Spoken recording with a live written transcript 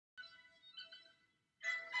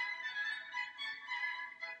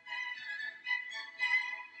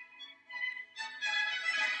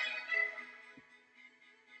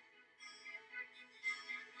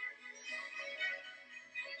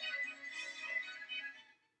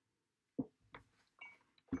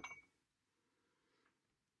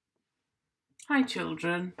Hi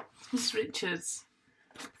children, it's Miss Richards.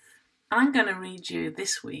 I'm going to read you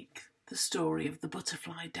this week the story of the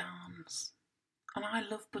butterfly dance. And I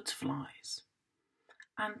love butterflies.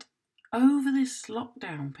 And over this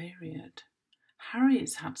lockdown period,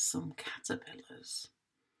 Harry's had some caterpillars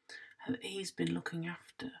that he's been looking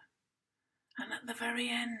after. And at the very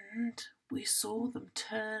end, we saw them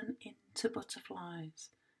turn into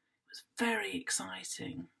butterflies. It was very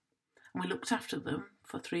exciting. And we looked after them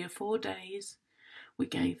for 3 or 4 days. We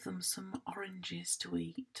gave them some oranges to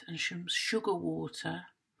eat and some sugar water,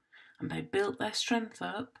 and they built their strength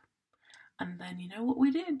up. And then you know what we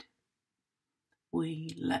did?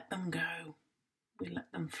 We let them go. We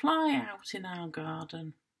let them fly out in our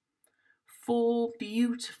garden. 4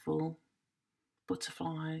 beautiful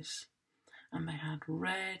butterflies, and they had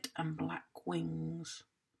red and black wings.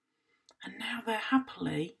 And now they're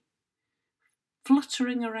happily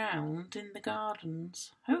fluttering around in the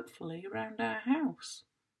gardens, hopefully around our house.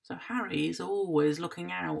 So Harry's always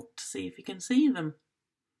looking out to see if he can see them.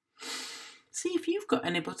 See if you've got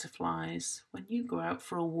any butterflies when you go out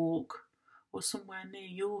for a walk or somewhere near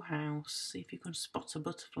your house. See if you can spot a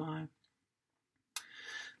butterfly.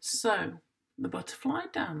 So, the butterfly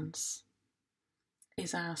dance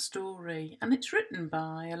is our story, and it's written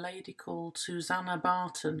by a lady called Suzanne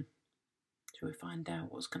Barton. Shall we find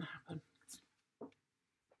out what's going to happen?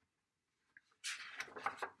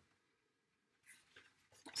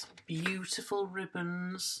 Some beautiful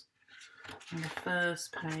ribbons on the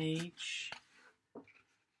first page. Then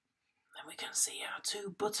we can see our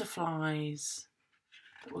 2 butterflies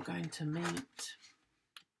that we're going to meet.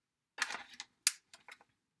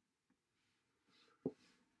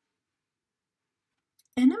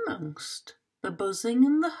 In amongst the buzzing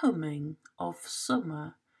and the humming of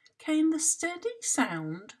summer came the steady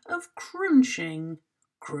sound of crunching.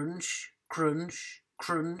 Crunch, crunch,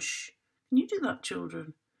 crunch. Can you do that,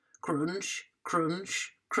 children? Crunch,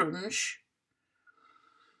 crunch, crunch.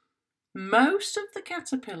 Most of the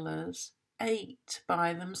caterpillars ate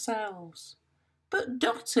by themselves, but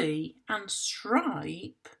Dotty and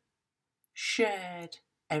Stripe shared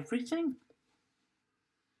everything.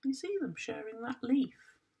 You see them sharing that leaf.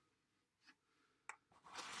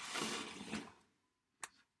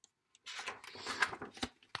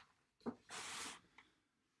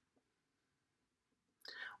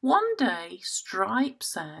 One day Stripe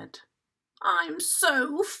said, "I'm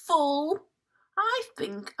so full. I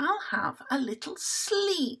think I'll have a little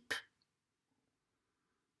sleep."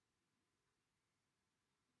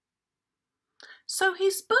 So he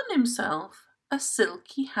spun himself a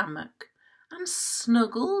silky hammock and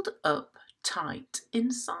snuggled up tight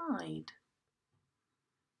inside.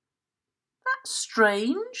 "That's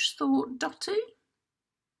strange," thought Dotty.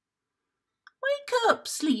 "Wake up,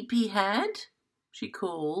 sleepyhead," she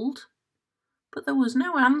called, but there was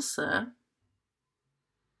no answer.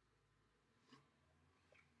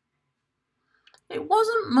 It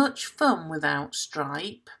wasn't much fun without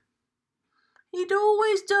Stripe. He'd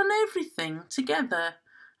always done everything together,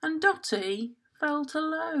 and Dotty felt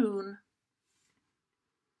alone.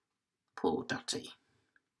 Poor Dotty.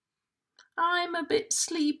 "I'm a bit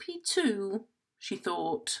sleepy too," she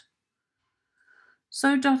thought.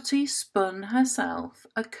 So Dotty spun herself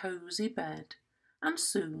a cosy bed and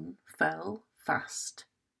soon fell fast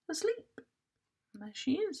asleep. And there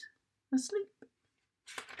she is, asleep.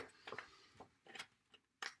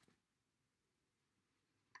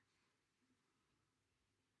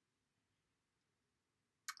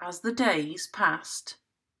 As the days passed,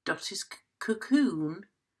 Dotty's cocoon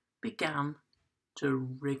began to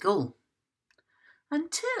wriggle,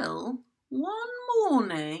 until one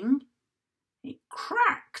morning it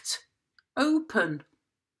cracked open.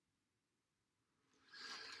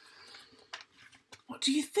 What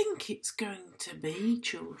do you think it's going to be,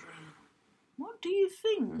 children? What do you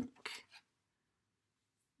think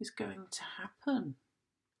is going to happen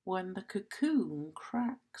when the cocoon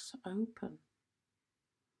cracks open?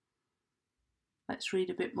 Let's read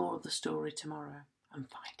a bit more of the story tomorrow and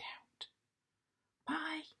find out.